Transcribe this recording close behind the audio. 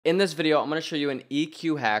In this video, I'm going to show you an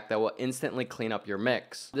EQ hack that will instantly clean up your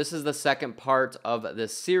mix. This is the second part of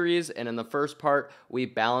this series, and in the first part, we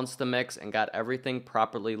balanced the mix and got everything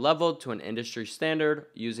properly leveled to an industry standard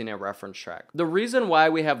using a reference track. The reason why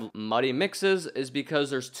we have muddy mixes is because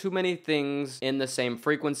there's too many things in the same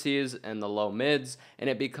frequencies and the low mids, and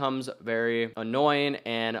it becomes very annoying,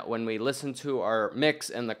 and when we listen to our mix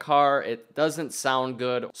in the car, it doesn't sound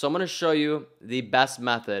good. So I'm going to show you the best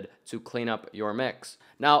method to clean up your mix.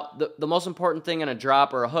 Now, the most important thing in a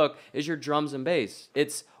drop or a hook is your drums and bass.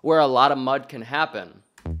 It's where a lot of mud can happen.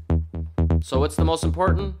 So what's the most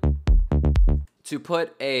important? To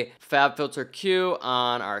put a FabFilter Q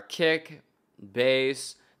on our kick,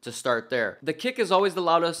 bass, to start there. The kick is always the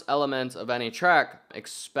loudest element of any track,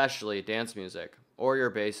 especially dance music, or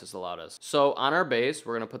your bass is the loudest. So on our bass,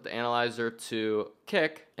 we're gonna put the analyzer to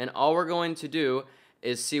kick, and all we're going to do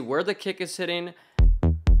is see where the kick is hitting,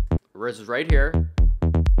 which is right here.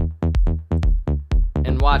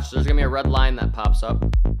 And watch, there's gonna be a red line that pops up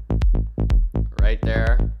right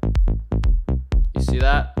there. You see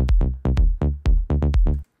that?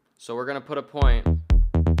 So we're gonna put a point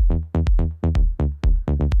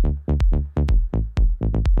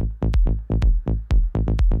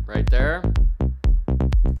right there.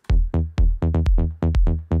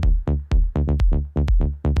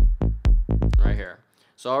 Right here.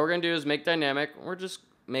 So all we're gonna do is make dynamic. We're just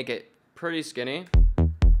make it pretty skinny.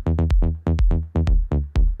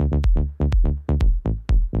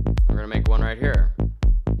 We're gonna make one right here.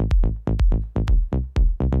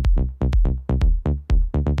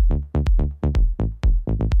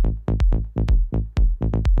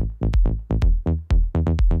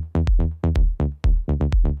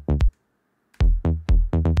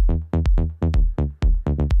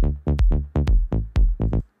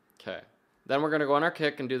 Okay. Then we're gonna go on our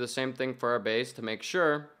kick and do the same thing for our bass to make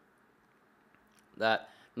sure that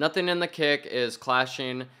nothing in the kick is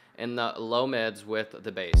clashing in the low mids with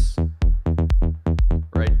the bass.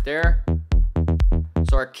 Right there.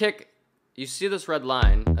 So our kick, you see this red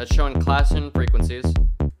line that's showing clashing frequencies.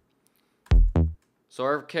 So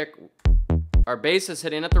our kick, our bass is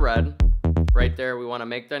hitting at the red. Right there, we want to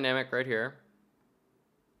make dynamic right here.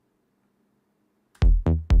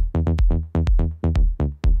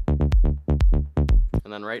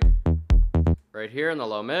 And then right here in the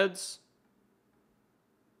low mids.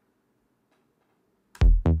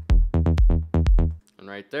 And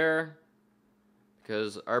right there,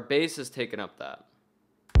 because our bass is taking up that.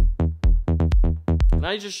 Now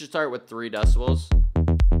you just should start with 3 decibels.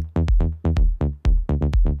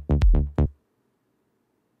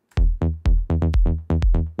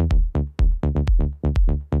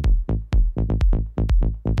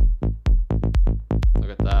 Look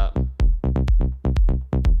at that.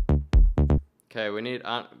 Okay, we need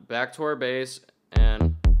back to our bass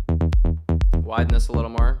and widen this a little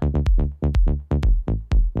more.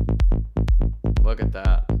 Look at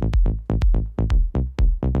that.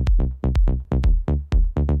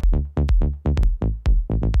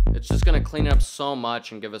 It's just gonna clean it up so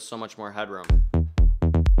much and give us so much more headroom.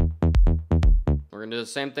 We're gonna do the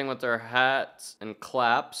same thing with our hats and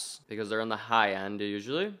claps because they're in the high end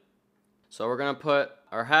usually. So we're gonna put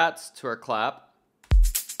our hats to our clap.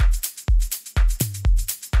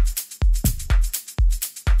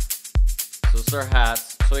 So this is our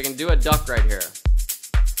hats. So we can do a duck right here.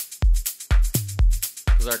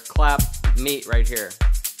 Because our clap meet right here.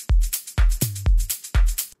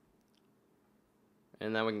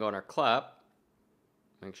 And then we can go on our clap.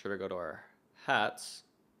 Make sure to go to our hats.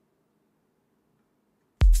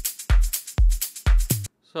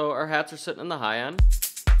 So our hats are sitting in the high end.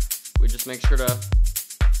 We just make sure to...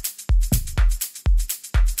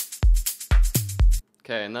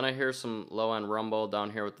 Okay, and then I hear some low end rumble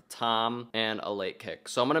down here with the tom and a late kick.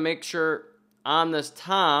 So I'm gonna make sure on this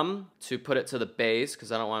tom to put it to the bass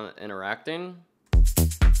because I don't want it interacting.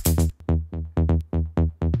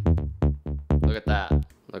 Look at that.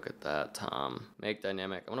 Look at that tom. Make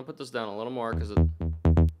dynamic. I'm gonna put this down a little more because it...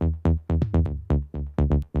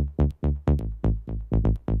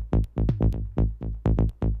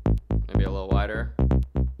 Maybe a little wider.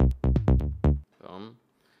 Boom.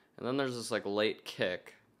 And then there's this like late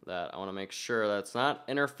kick that I want to make sure that it's not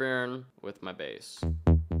interfering with my bass.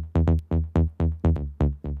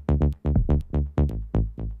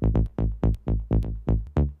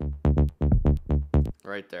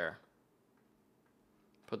 Right there.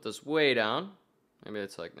 Put this way down. Maybe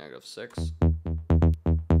it's like -6.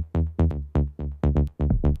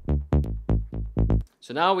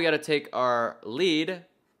 So now we got to take our lead.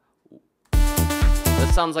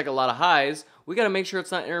 That sounds like a lot of highs. We got to make sure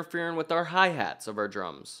it's not interfering with our hi-hats of our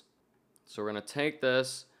drums. So we're going to take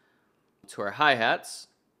this To our hi-hats.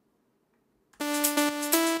 Look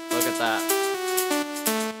at that.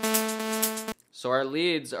 So our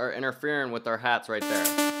leads are interfering with our hats right there.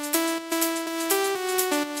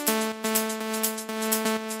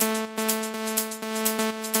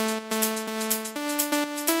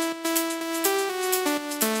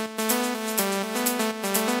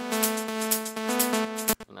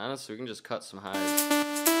 And honestly, we can just cut some highs.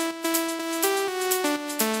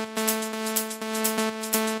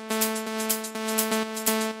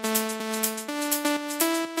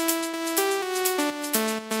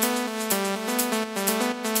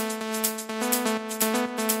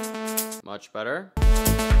 Much better.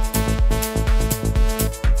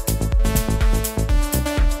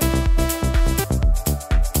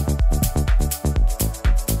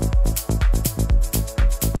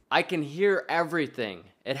 I can hear everything.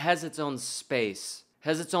 It has its own space,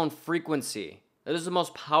 has its own frequency. It is the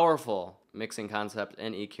most powerful mixing concept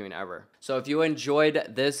in EQing ever. So if you enjoyed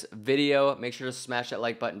this video, make sure to smash that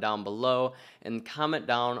like button down below and comment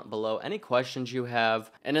down below any questions you have.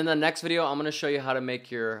 And in the next video, I'm gonna show you how to make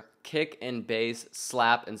your kick and bass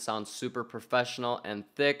slap and sound super professional and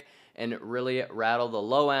thick and really rattle the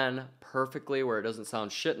low end perfectly where it doesn't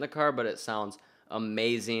sound shit in the car, but it sounds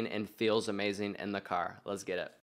amazing and feels amazing in the car. Let's get it.